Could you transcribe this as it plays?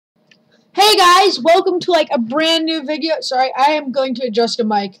Hey guys, welcome to like a brand new video. Sorry, I am going to adjust the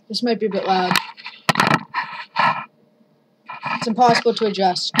mic. This might be a bit loud. It's impossible to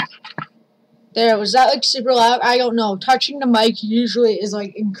adjust. There, was that like super loud? I don't know. Touching the mic usually is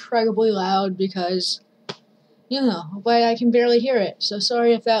like incredibly loud because, you know, but I can barely hear it. So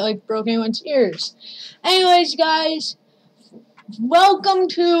sorry if that like broke anyone's ears. Anyways, guys, welcome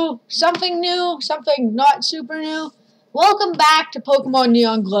to something new, something not super new. Welcome back to Pokémon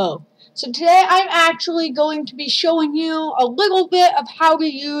Neon Glow. So today I'm actually going to be showing you a little bit of how to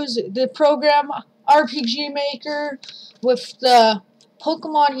use the program RPG Maker with the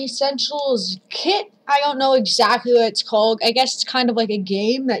Pokemon Essentials kit. I don't know exactly what it's called. I guess it's kind of like a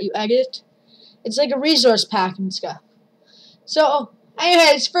game that you edit. It's like a resource pack and stuff. So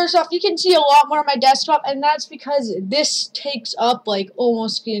anyways, first off, you can see a lot more on my desktop, and that's because this takes up like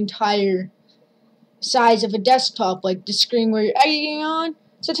almost the entire size of a desktop, like the screen where you're editing on.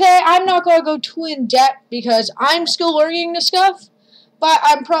 So today I'm not going to go too in depth because I'm still learning this stuff, but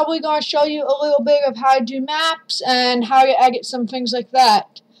I'm probably going to show you a little bit of how to do maps and how to edit some things like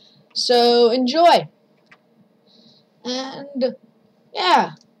that. So enjoy. And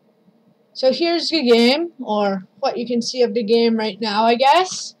yeah. So here's the game, or what you can see of the game right now, I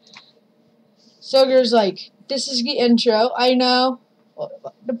guess. So there's like, this is the intro. I know.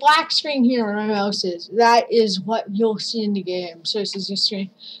 The black screen here where my mouse is, that is what you'll see in the game. So this is the screen.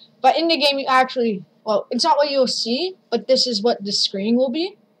 But in the game you actually, well, it's not what you'll see, but this is what the screen will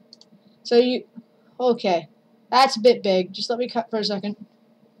be. So you, okay, that's a bit big. Just let me cut for a second.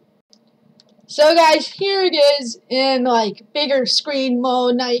 So guys, here it is in like bigger screen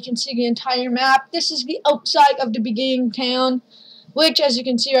mode. Now you can see the entire map. This is the outside of the beginning town, which as you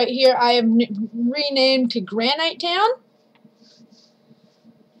can see right here, I have renamed to Granite Town.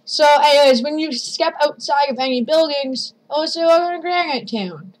 So anyways, when you step outside of any buildings, also over to Granite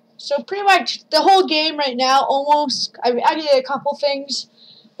Town. So pretty much the whole game right now, almost, I added a couple things,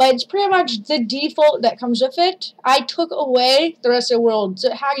 but it's pretty much the default that comes with it. I took away the rest of the world,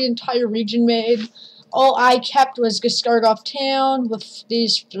 so it had the entire region made. All I kept was the start off town with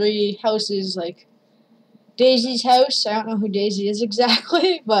these three houses, like Daisy's house. I don't know who Daisy is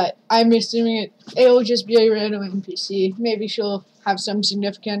exactly, but I'm assuming it'll just be a random NPC. Maybe she'll have some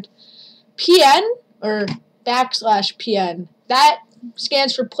significant. PN, or \PN, that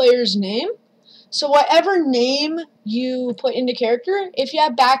stands for player's name. So whatever name you put in the character, if you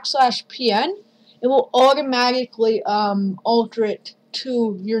have \PN, it will automatically alter it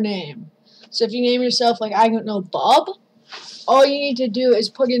to your name. So if you name yourself, like, I don't know, Bob, all you need to do is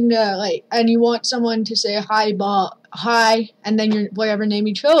put in the, like, and you want someone to say hi, Bob, hi, and then your whatever name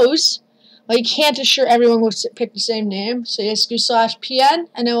you chose. Well, you can't assure everyone will pick the same name, so you just do /PN,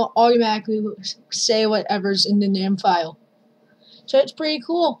 and it will automatically say whatever's in the name file. So it's pretty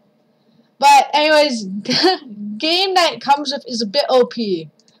cool. But anyways, the game that it comes with is a bit OP.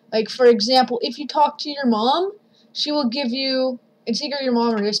 Like, for example, if you talk to your mom, she will give you, it's either your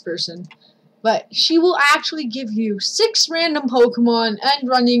mom or this person, but she will actually give you 6 random Pokemon and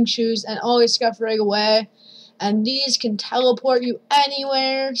running shoes and all this stuff right away. And these can teleport you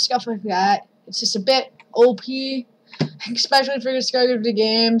anywhere, stuff like that. It's just a bit OP, especially for the start of the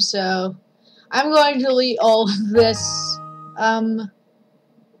game. So I'm going to delete all of this. I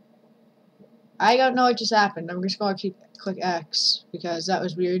don't know what just happened. I'm just going to click X because that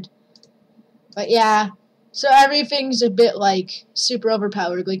was weird. But yeah. So everything's a bit like super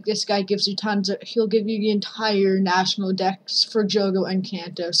overpowered. Like this guy gives you tons of, he'll give you the entire national dex for Johto and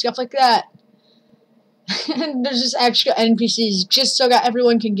Kanto, stuff like that. And there's just extra NPCs just so that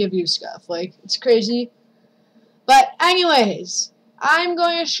everyone can give you stuff. Like, it's crazy. But anyways, I'm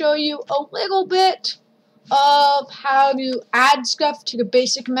going to show you a little bit of how to add stuff to the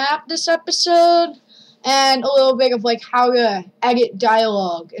basic map this episode, and a little bit of like how to edit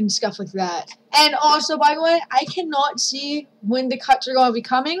dialogue and stuff like that. And also, by the way, I cannot see when the cuts are going to be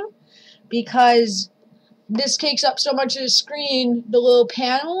coming because this takes up so much of the screen. The little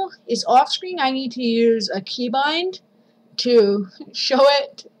panel is off screen. I need to use a keybind to show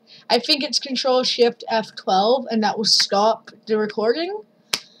it. I think it's Control-Shift-F12, and that will stop the recording.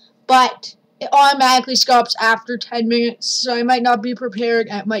 But it automatically stops after 10 minutes, so I might not be prepared,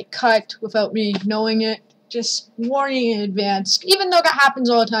 and it might cut without me knowing it. Just warning in advance, even though that happens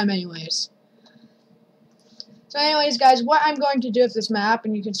all the time anyways. So anyways, guys, what I'm going to do with this map,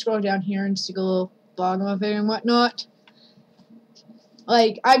 and you can scroll down here and see a little bottom of it and whatnot.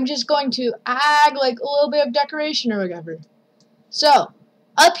 Like, I'm just going to add like a little bit of decoration or whatever. So,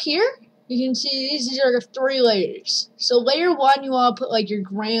 up here, you can see these are the 3 layers. So layer 1, you want to put like your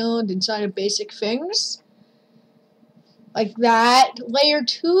ground inside of basic things. like that. Layer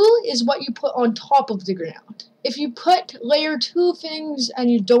 2 is what you put on top of the ground. If you put layer 2 things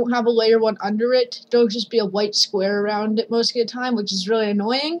and you don't have a layer 1 under it, there'll just be a white square around it most of the time, which is really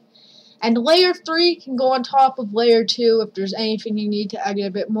annoying. And layer 3 can go on top of layer 2 if there's anything you need to add a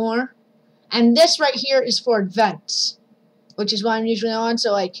bit more. And this right here is for events, which is what I'm usually on.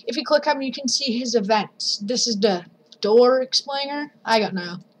 So like, if you click on him, you can see his events. This is the door explainer. I don't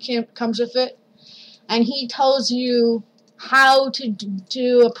know. Comes with it. And he tells you how to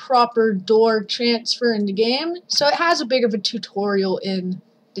do a proper door transfer in the game. So it has a bit of a tutorial in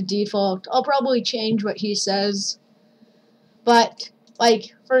the default. I'll probably change what he says. But,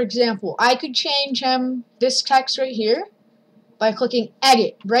 like, for example, I could change this text right here by clicking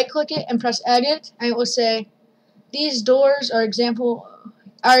edit. Right click it and press edit, and it will say, these doors are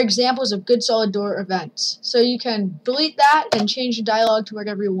examples of good solid door events. So you can delete that and change the dialogue to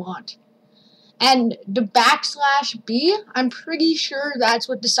whatever you want. And the \B, I'm pretty sure that's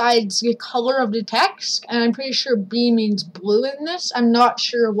what decides the color of the text, and I'm pretty sure B means blue in this. I'm not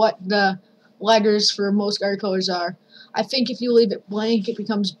sure what the letters for most other colors are. I think if you leave it blank, it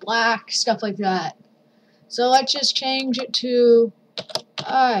becomes black, stuff like that. So let's just change it to,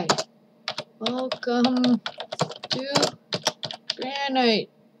 hi, welcome to Granite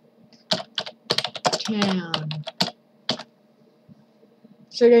Town.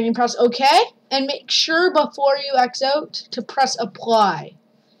 So then you press OK, and make sure before you X out to press apply.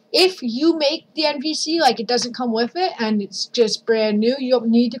 If you make the NPC, like it doesn't come with it, and it's just brand new, you don't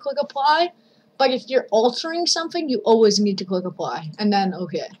need to click apply. But if you're altering something, you always need to click apply, and then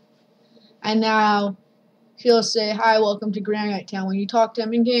OK. And now, he'll say, hi, welcome to Granite Town when you talk to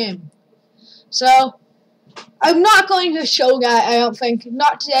him in game. So, I'm not going to show that, I don't think.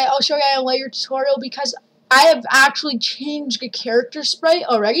 Not today, I'll show you in a later tutorial because I have actually changed the character sprite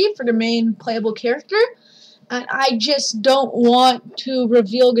already for the main playable character, and I just don't want to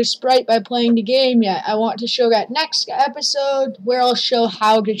reveal the sprite by playing the game yet. I want to show that next episode where I'll show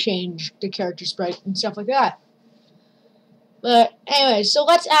how to change the character sprite and stuff like that. But anyway, so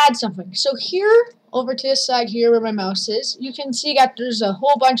let's add something. So here, over to this side here where my mouse is, you can see that there's a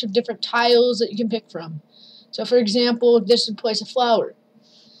whole bunch of different tiles that you can pick from. So for example, this would place a flower.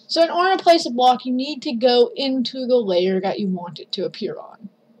 So in order to place a block, you need to go into the layer that you want it to appear on.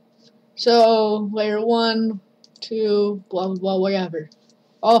 So layer 1, 2, blah, blah, blah, whatever.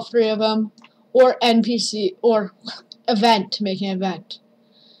 All 3 of them. Or NPC, or event, to make an event.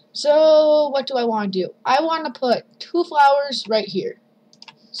 So what do I want to do? I want to put 2 flowers right here.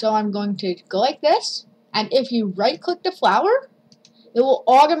 So I'm going to go like this. And if you right click the flower, it will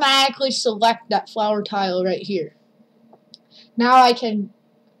automatically select that flower tile right here. Now I can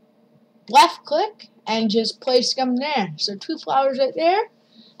left click and just place them there. So 2 flowers right there.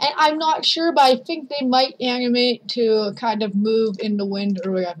 And I'm not sure, but I think they might animate to kind of move in the wind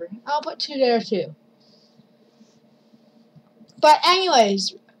or whatever. I'll put 2 there too. But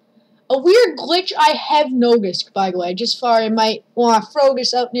anyways, a weird glitch I have noticed, by the way, just for I might want to throw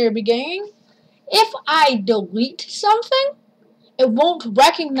this out near the beginning. If I delete something, it won't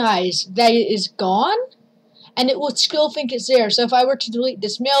recognize that it is gone, and it will still think it's there. So if I were to delete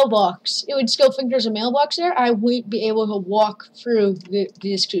this mailbox, it would still think there's a mailbox there. I wouldn't be able to walk through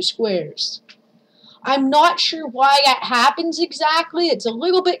these 2 squares. I'm not sure why that happens exactly. It's a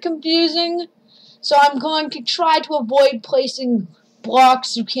little bit confusing. So I'm going to try to avoid placing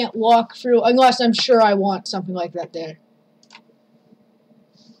blocks you can't walk through, unless I'm sure I want something like that there.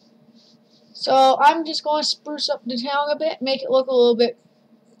 So I'm just going to spruce up the town a bit, make it look a little bit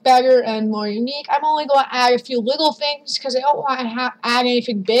better and more unique. I'm only going to add a few little things because I don't want to add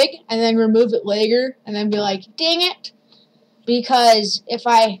anything big and then remove it later and then be like, dang it. Because if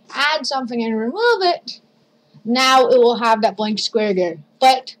I add something and remove it, now it will have that blank square there.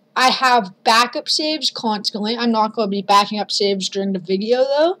 But I have backup saves constantly. I'm not going to be backing up saves during the video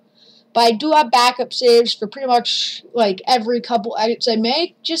though. But I do have backup saves for pretty much like every couple edits I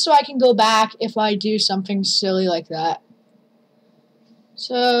make, just so I can go back if I do something silly like that.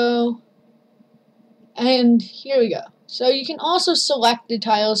 So, and here we go. So you can also select the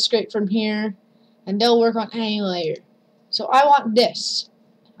tiles straight from here, and they'll work on any layer. So I want this.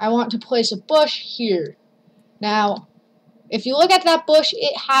 I want to place a bush here. Now, if you look at that bush,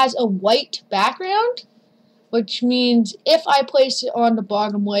 it has a white background, which means if I place it on the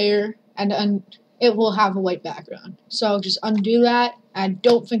bottom layer, and it will have a white background. So just undo that. I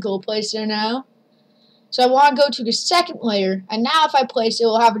don't think it will place there now. So I want to go to the second layer, and now if I place it, it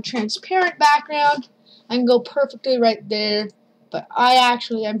will have a transparent background and go perfectly right there. But I'm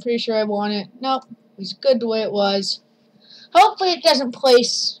pretty sure I want it. Nope, it's good the way it was. Hopefully it doesn't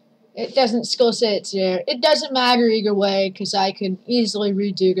place It doesn't still say it's there. It doesn't matter either way because I can easily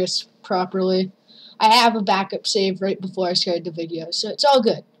redo this properly. I have a backup save right before I started the video, so it's all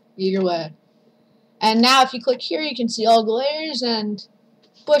good either way. And now if you click here, you can see all the layers, and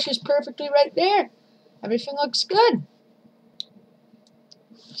bush is perfectly right there. Everything looks good.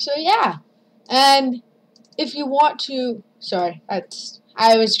 So yeah, and if you want to, sorry,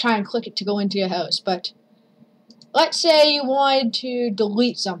 I was trying to click it to go into your house, but let's say you wanted to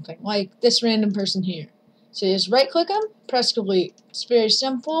delete something, like this random person here. So you just right click them, press delete. It's very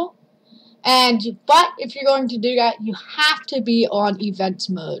simple. But if you're going to do that, you have to be on events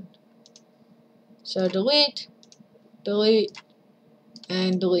mode. So delete, delete,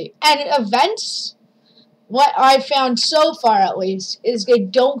 and delete. And events, what I've found so far at least, is they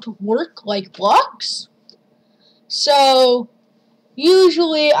don't work like blocks. So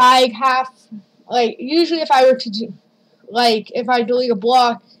usually if I were to do, if I delete a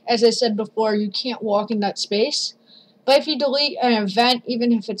block, as I said before, you can't walk in that space. But if you delete an event,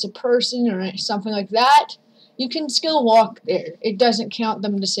 even if it's a person or something like that, you can still walk there. It doesn't count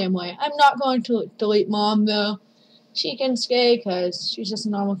them the same way. I'm not going to delete Mom, though. She can stay because she's just a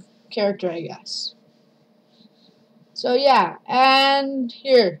normal character, I guess. So, yeah. And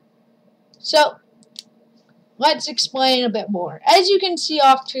here. So, let's explain a bit more. As you can see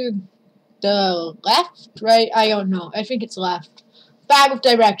off to the left, right? I don't know. I think it's left. Bad with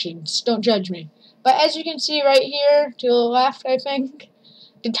directions. Don't judge me. But as you can see right here to the left, I think,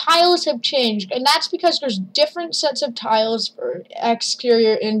 the tiles have changed. And that's because there's different sets of tiles for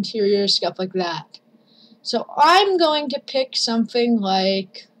exterior, interior, stuff like that. So I'm going to pick something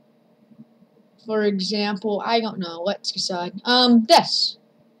like, for example, I don't know. Let's decide. This.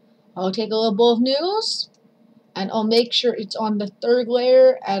 I'll take a little bowl of noodles, and I'll make sure it's on the third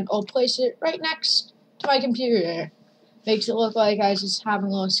layer, and I'll place it right next to my computer there. Makes it look like I was just having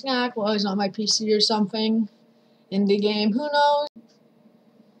a little snack while I was on my PC or something in the game. Who knows?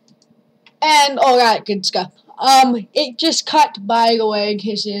 And all that good stuff. It just cut, by the way, in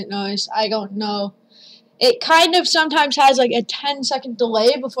case you didn't notice. I don't know. It kind of sometimes has like a 10-second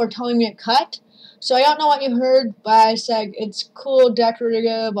delay before telling me it cut. So I don't know what you heard, but I said it's cool,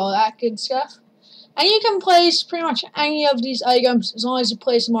 decorative, all that good stuff. And you can place pretty much any of these items as long as you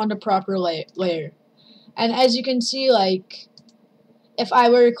place them on the proper layer. And as you can see, like, if I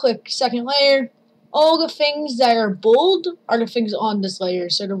were to click second layer, all the things that are bold are the things on this layer.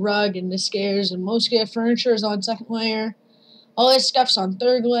 So the rug and the stairs and most of the furniture is on second layer. All this stuff's on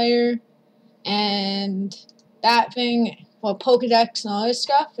third layer. And that thing, well, Pokedex and all this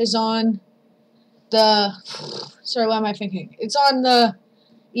stuff is on the, sorry, what am I thinking? It's on the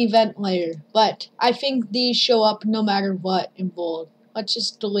event layer. But I think these show up no matter what in bold. Let's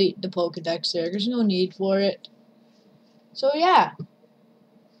just delete the Pokedex there. There's no need for it. So, yeah.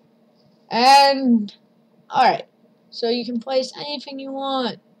 And, alright. So, you can place anything you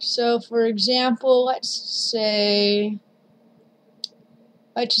want. So, for example, let's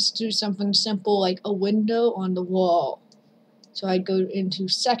just do something simple like a window on the wall. So, I'd go into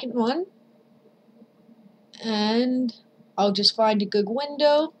second one. And I'll just find a good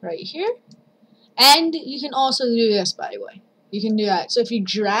window right here. And you can also do this, by the way. You can do that. So if you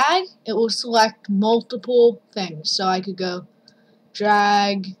drag, it will select multiple things. So I could go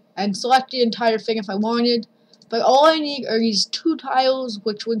drag and select the entire thing if I wanted. But all I need are these two tiles,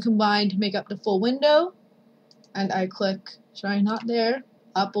 which when combined make up the full window. And I click, sorry, not there,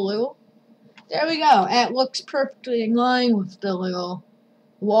 up a little. There we go. And it looks perfectly in line with the little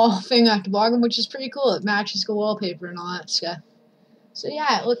wall thing at the bottom, which is pretty cool. It matches the wallpaper and all that stuff. So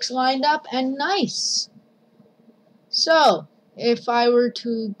yeah, it looks lined up and nice. So, if I were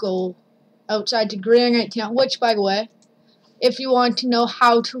to go outside to Granite Town, which, by the way, if you want to know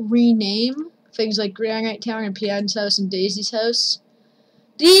how to rename things like Granite Town and Pian's house and Daisy's house,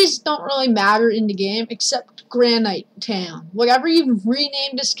 these don't really matter in the game except Granite Town. Whatever you've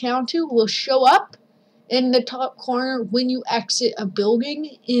renamed this town to will show up in the top corner when you exit a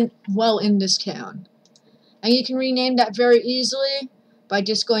building in this town. And you can rename that very easily by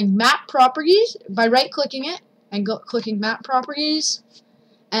just going Map Properties, by right-clicking it, and clicking Map Properties,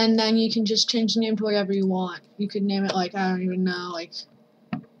 and then you can just change the name to whatever you want. You could name it like, I don't even know, like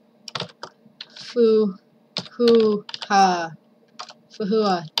Fuhua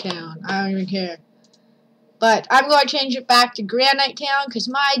Town. I don't even care. But I'm going to change it back to Granite Town because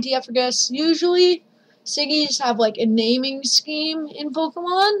my idea for this, usually cities have like a naming scheme in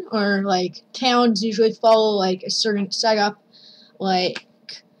Pokemon, or like towns usually follow like a certain setup, like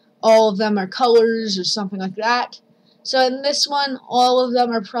all of them are colors or something like that. So in this one, all of them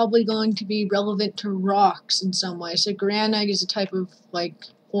are probably going to be relevant to rocks in some way. So granite is a type of like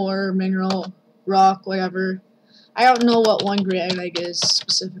ore, mineral, rock, whatever. I don't know what one granite egg is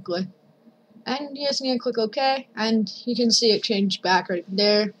specifically. And you just need to click OK, and you can see it change back right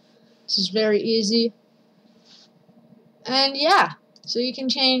there. This is very easy. And yeah, so you can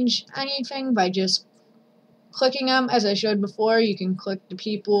change anything by just clicking them. As I showed before, you can click the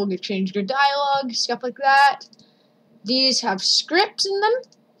people to change their dialogue, stuff like that. These have scripts in them,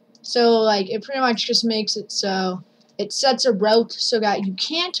 so like it pretty much just makes it so it sets a route so that you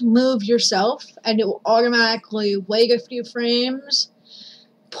can't move yourself, and it will automatically wait a few frames,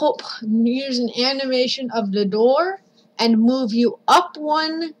 use an animation of the door, and move you up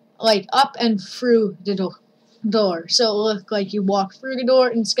one, like up and through the door. So it'll look like you walk through the door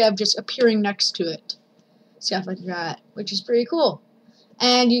instead of just appearing next to it. Stuff like that, which is pretty cool.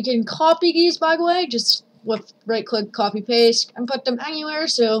 And you can copy these, by the way, just with right-click, copy, paste, and put them anywhere.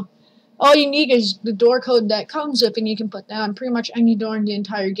 So all you need is the door code that comes with, and you can put that on pretty much any door in the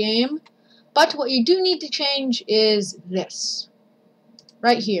entire game. But what you do need to change is this,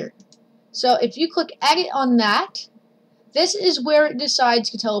 right here. So if you click edit on that, this is where it decides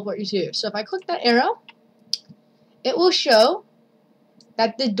to teleport you to. So if I click that arrow, it will show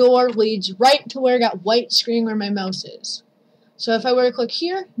that the door leads right to where that white screen where my mouse is. So if I were to click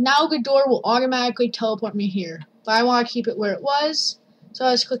here, now the door will automatically teleport me here. But I want to keep it where it was, so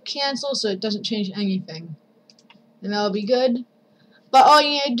I just click cancel so it doesn't change anything. And that'll be good. But all you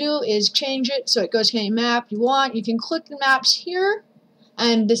need to do is change it so it goes to any map you want. You can click the maps here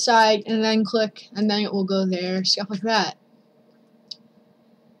and decide, and then click, and then it will go there, stuff like that.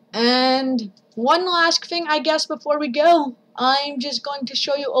 And one last thing, I guess, before we go, I'm just going to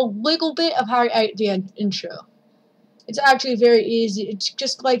show you a little bit of how to edit the intro. It's actually very easy. It's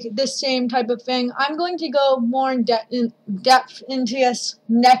just like this same type of thing. I'm going to go more in depth into this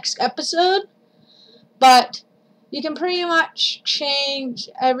next episode, but you can pretty much change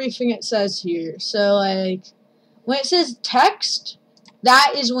everything it says here. So like when it says text,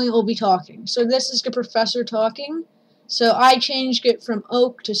 that is when it will be talking. So this is the professor talking. So I changed it from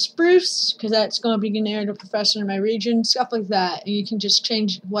oak to spruce because that's going to be the narrative professor in my region, stuff like that. And you can just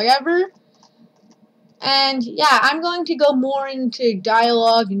change whatever. And yeah, I'm going to go more into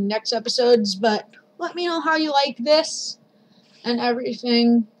dialogue in next episodes, but let me know how you like this and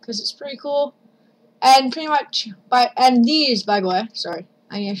everything because it's pretty cool. And pretty much, and these, by the way, sorry,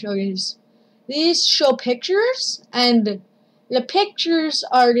 I need to show you these. These show pictures, and the pictures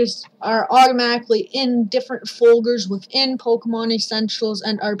are automatically in different folders within Pokemon Essentials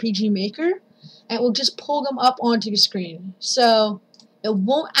and RPG Maker, and it will just pull them up onto the screen. So it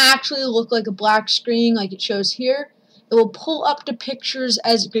won't actually look like a black screen like it shows here. It will pull up the pictures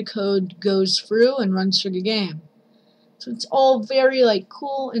as the code goes through and runs through the game. So it's all very like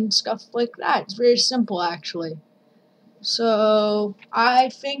cool and stuff like that. It's very simple actually. So I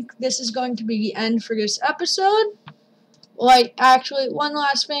think this is going to be the end for this episode. Like, actually, one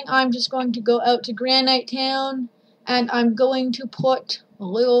last thing, I'm just going to go out to Granite Town, and I'm going to put a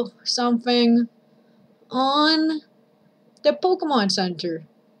little something on the Pokemon Center.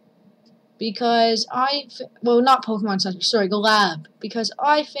 Because well, not Pokemon Center, sorry, the lab. Because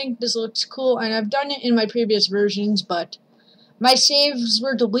I think this looks cool, and I've done it in my previous versions, but my saves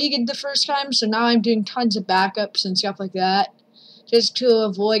were deleted the first time, so now I'm doing tons of backups and stuff like that, just to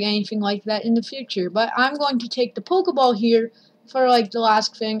avoid anything like that in the future. But I'm going to take the Pokeball here for like the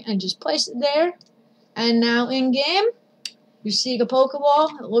last thing and just place it there. And now in game, you see the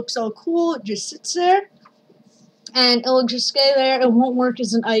Pokeball. It looks all cool. It just sits there. And it'll just stay there. It won't work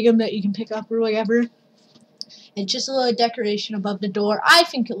as an item that you can pick up or whatever. It's just a little decoration above the door. I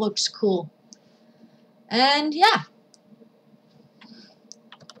think it looks cool. And yeah.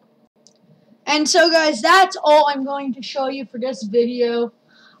 And so guys, that's all I'm going to show you for this video.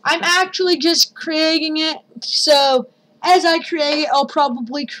 I'm actually just creating it, so as I create it, I'll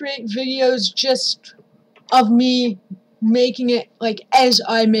probably create videos just of me making it, like, as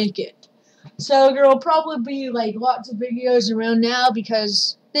I make it. So there will probably be, like, lots of videos around now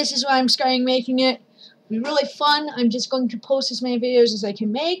because this is why I'm starting making it. It'll be really fun. I'm just going to post as many videos as I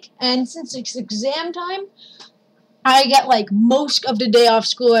can make, and since it's exam time, I get like most of the day off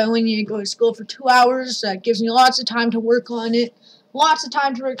school. I only need to go to school for 2 hours. So that gives me lots of time to work on it, lots of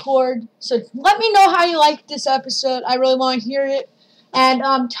time to record. So let me know how you like this episode. I really want to hear it.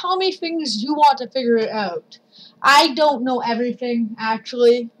 And tell me things you want to figure it out. I don't know everything,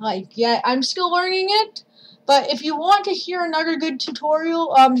 actually. Like, yet. I'm still learning it. But if you want to hear another good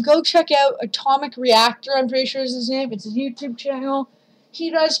tutorial, go check out Atomic Reactor. I'm pretty sure is his name. It's a YouTube channel. He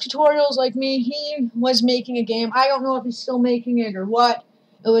does tutorials like me. He was making a game. I don't know if he's still making it or what.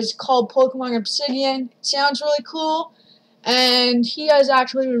 It was called Pokemon Obsidian. It sounds really cool. And he has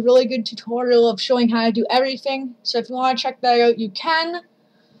actually a really good tutorial of showing how to do everything. So if you want to check that out, you can.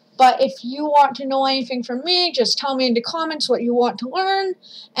 But if you want to know anything from me, just tell me in the comments what you want to learn,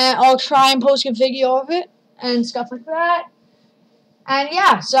 and I'll try and post a video of it and stuff like that. And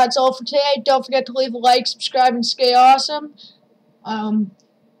yeah, so that's all for today. Don't forget to leave a like, subscribe, and stay awesome.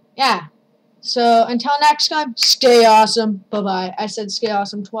 Yeah. So until next time, stay awesome. Bye-bye. I said stay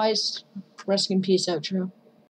awesome twice. Rest in peace, outro.